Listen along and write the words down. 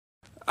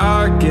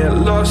I get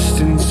lost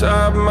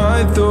inside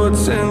my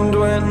thoughts, and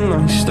when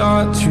I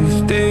start to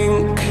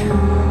think,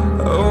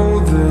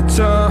 oh, the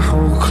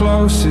Tahoe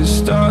closest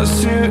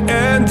starts to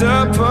end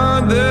up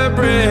on the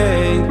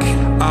brink.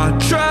 I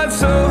tried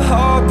so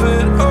hard,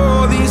 but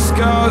all these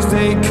scars,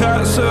 they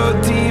cut so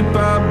deep,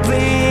 I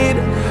bleed.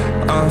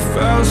 I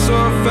fell so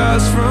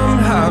fast from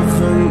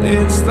heaven,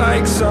 it's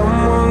like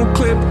someone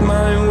clipped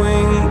my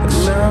wings.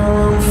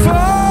 Now I'm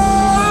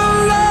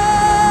falling,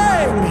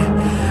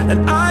 and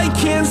I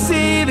can't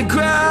see the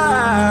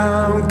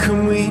ground.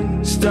 Can we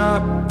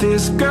stop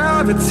this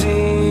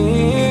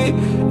gravity?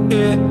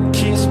 It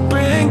keeps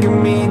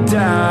bringing me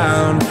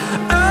down.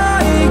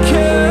 I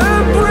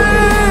can't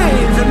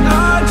breathe, and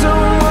I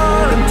don't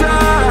wanna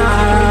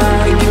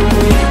die. Can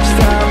we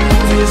stop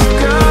this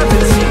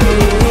gravity?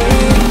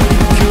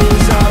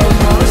 'Cause I don't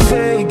wanna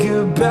say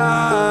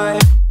goodbye.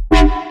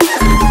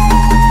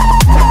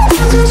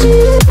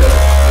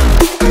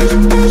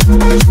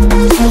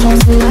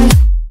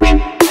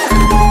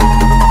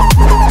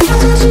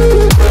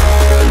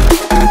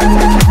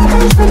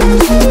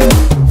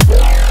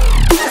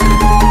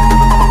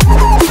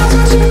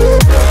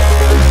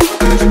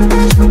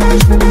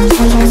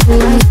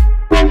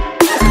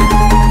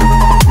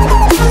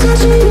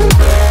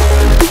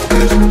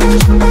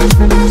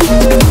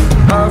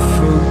 I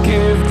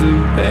forgive the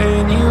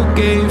pain you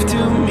gave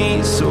to me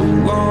so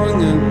long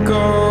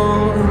ago.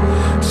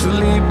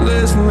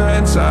 Sleepless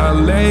nights I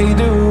laid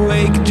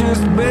awake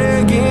just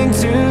begging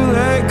to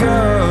let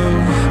go.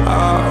 I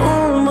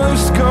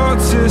almost got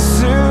to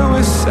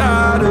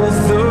suicidal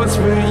thoughts,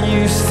 but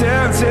you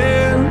stepped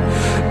in.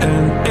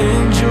 An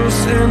angel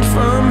sent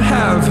from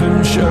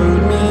heaven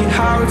showed me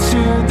how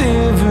to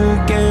live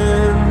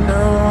again.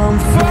 Now I'm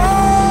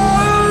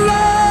falling,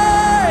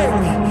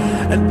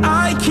 and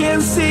I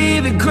can't see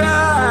the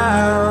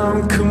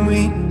ground. Can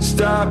we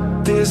stop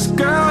this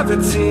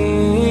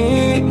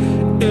gravity?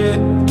 It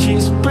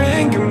keeps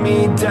bringing me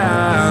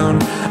down.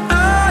 I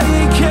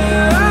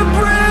can't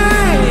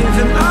breathe,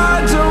 and I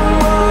don't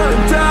wanna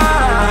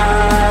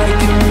die.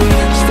 Can we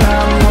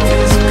stop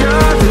this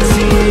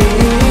gravity?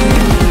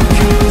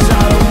 'Cause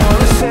I don't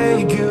wanna say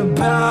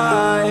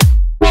goodbye.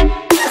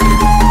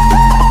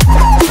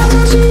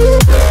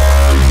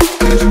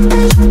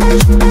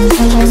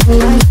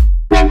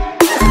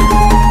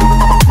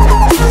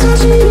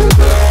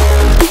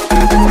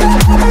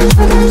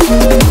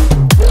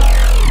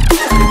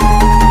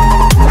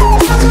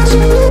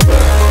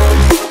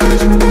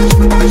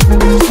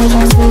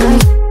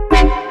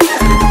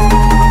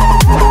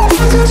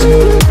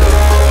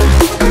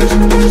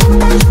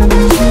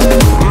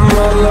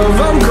 My love,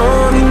 I'm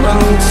gone, I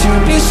need to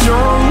be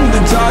strong.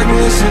 The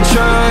darkness had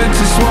tried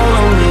to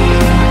swallow me.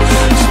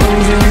 Some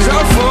days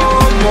I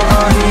fall, but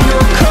I hear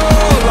your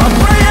call. I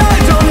pray I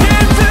don't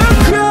hit the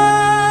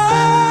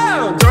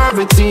ground.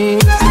 Gravity.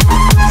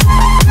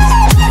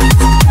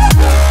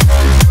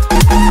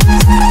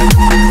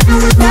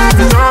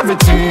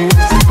 Gravity.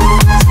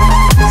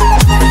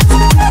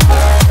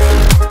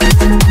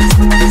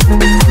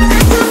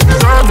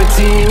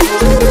 Gravity.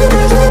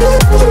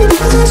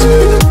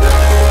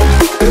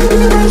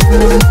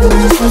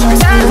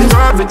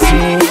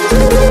 Gravity.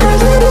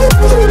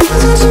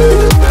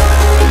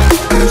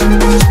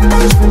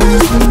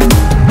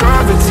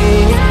 Gravity.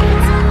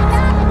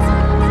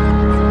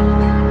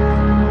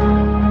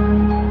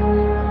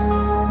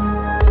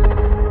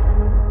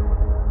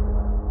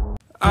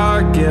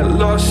 I get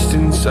lost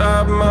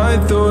inside my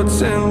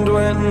thoughts, and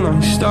when I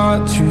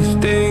start to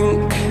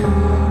think,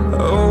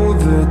 oh,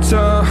 the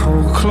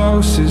Tahoe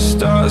closest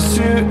starts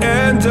to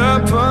end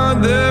up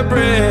on the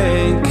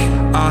brink.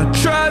 I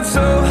tried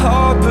so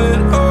hard, but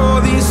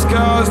all these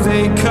scars,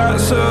 they cut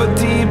so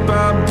deep,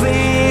 I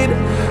bleed.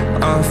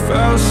 I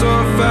fell so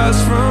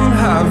fast from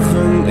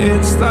heaven,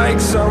 it's like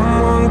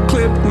someone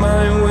clipped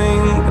my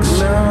wings.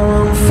 Now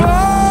I'm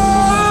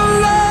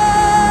falling,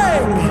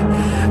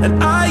 and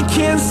I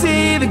can't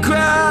see the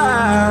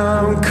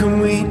ground. Can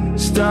we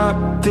stop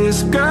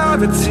this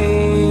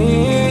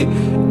gravity?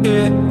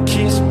 It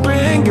keeps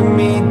bringing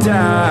me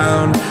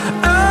down.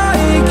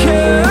 I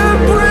can't